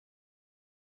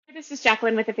This is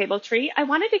Jacqueline with the Fable Tree. I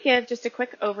wanted to give just a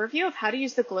quick overview of how to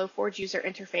use the Glowforge User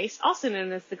Interface, also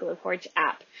known as the Glowforge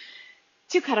app,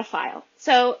 to cut a file.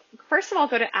 So first of all,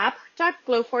 go to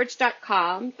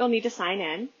app.glowforge.com. You'll need to sign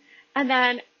in, and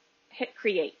then hit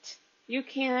Create. You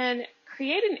can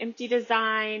create an empty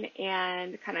design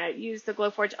and kind of use the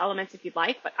Glowforge elements if you'd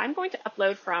like, but I'm going to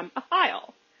upload from a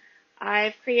file.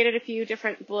 I've created a few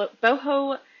different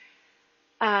boho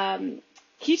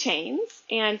keychains,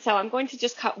 and so I'm going to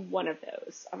just cut one of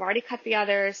those. I've already cut the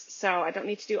others, so I don't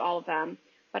need to do all of them,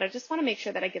 but I just want to make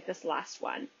sure that I get this last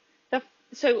one.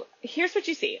 So here's what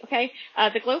you see, okay?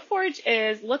 The Glowforge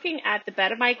is looking at the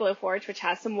bed of my Glowforge, which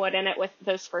has some wood in it with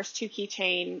those first two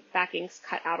keychain backings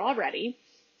cut out already.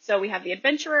 So we have the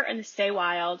Adventurer and the Stay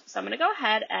Wild, so I'm going to go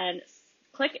ahead and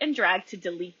click and drag to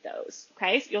delete those,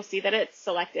 okay? So you'll see that it's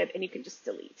selected, and you can just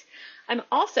delete. I'm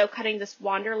also cutting this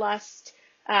Wanderlust,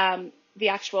 the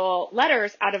actual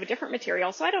letters out of a different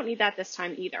material, so I don't need that this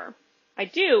time either. I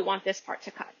do want this part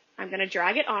to cut. I'm going to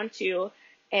drag it onto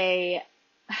an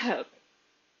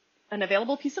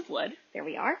available piece of wood. There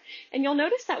we are. And you'll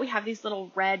notice that we have these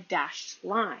little red dashed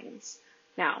lines.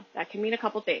 Now, that can mean a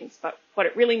couple things, but what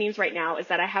it really means right now is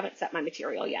that I haven't set my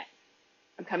material yet.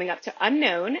 I'm coming up to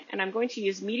Unknown, and I'm going to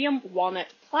use medium walnut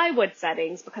plywood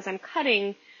settings because I'm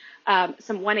cutting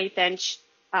some 1/8 inch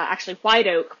actually white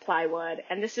oak plywood,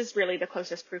 and this is really the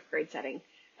closest proof grade setting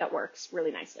that works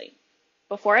really nicely.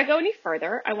 Before I go any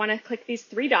further, I want to click these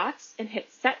three dots and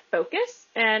hit Set Focus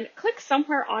and click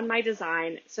somewhere on my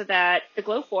design so that the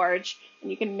Glowforge, and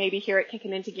you can maybe hear it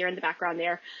kicking into gear in the background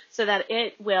there, so that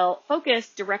it will focus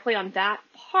directly on that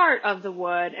part of the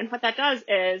wood. And what that does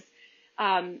is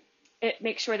it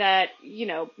makes sure that,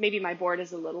 maybe my board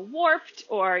is a little warped,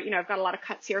 or, I've got a lot of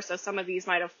cuts here, so some of these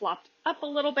might have flopped up a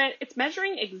little bit. It's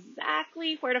measuring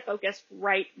exactly where to focus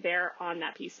right there on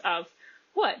that piece of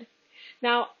wood.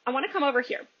 Now, I want to come over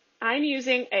here. I'm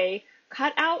using a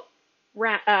cutout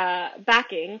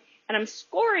backing, and I'm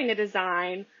scoring a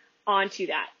design onto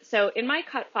that. So in my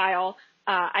cut file,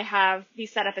 I have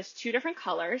these set up as two different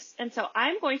colors, and so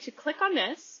I'm going to click on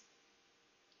this.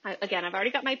 Again, I've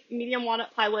already got my medium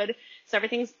walnut plywood, so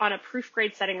everything's on a proof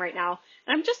grade setting right now.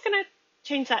 And I'm just going to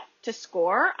change that to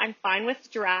score. I'm fine with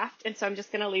draft, and so I'm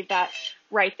just going to leave that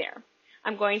right there.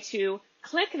 I'm going to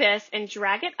click this and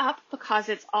drag it up because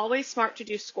it's always smart to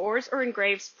do scores or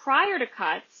engraves prior to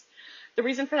cuts. The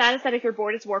reason for that is that if your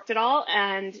board is warped at all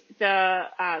and the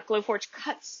Glowforge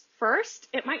cuts first,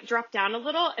 it might drop down a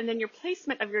little, and then your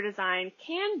placement of your design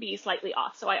can be slightly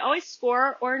off. So I always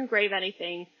score or engrave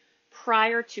anything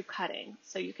prior to cutting.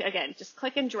 So you can, again, just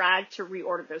click and drag to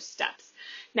reorder those steps.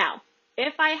 Now,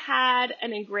 if I had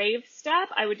an engraved step,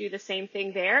 I would do the same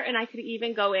thing there, and I could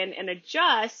even go in and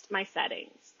adjust my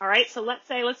settings. All right, so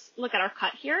let's look at our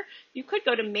cut here. You could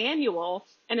go to manual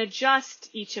and adjust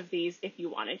each of these if you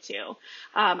wanted to.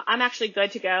 I'm actually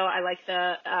good to go. I like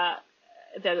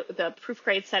the proof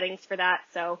grade settings for that,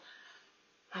 so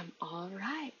I'm all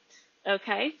right.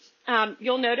 Okay,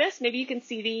 you'll notice, maybe you can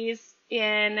see these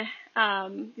in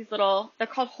these little, they're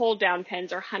called hold down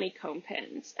pins or honeycomb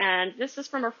pins. And this is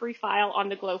from a free file on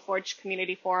the Glowforge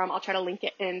community forum. I'll try to link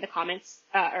it in the comments,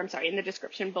 in the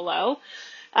description below.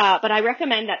 But I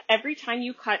recommend that every time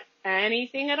you cut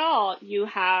anything at all, you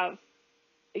have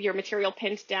your material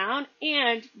pinned down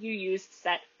and you use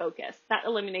Set Focus. That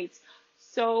eliminates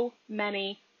so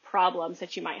many problems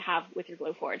that you might have with your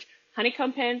Glowforge.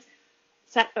 Honeycomb pins,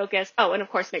 Set Focus. Oh, and of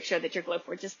course, make sure that your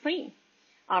Glowforge is clean.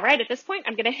 All right, at this point,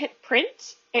 I'm going to hit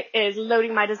print. It is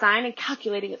loading my design and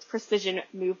calculating its precision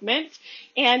movement.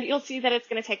 And you'll see that it's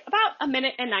going to take about 1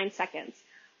 minute and 9 seconds.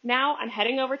 Now I'm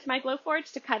heading over to my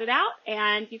Glowforge to cut it out,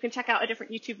 and you can check out a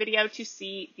different YouTube video to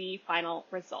see the final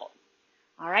result.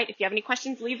 All right, if you have any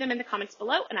questions, leave them in the comments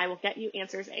below, and I will get you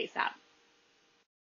answers ASAP.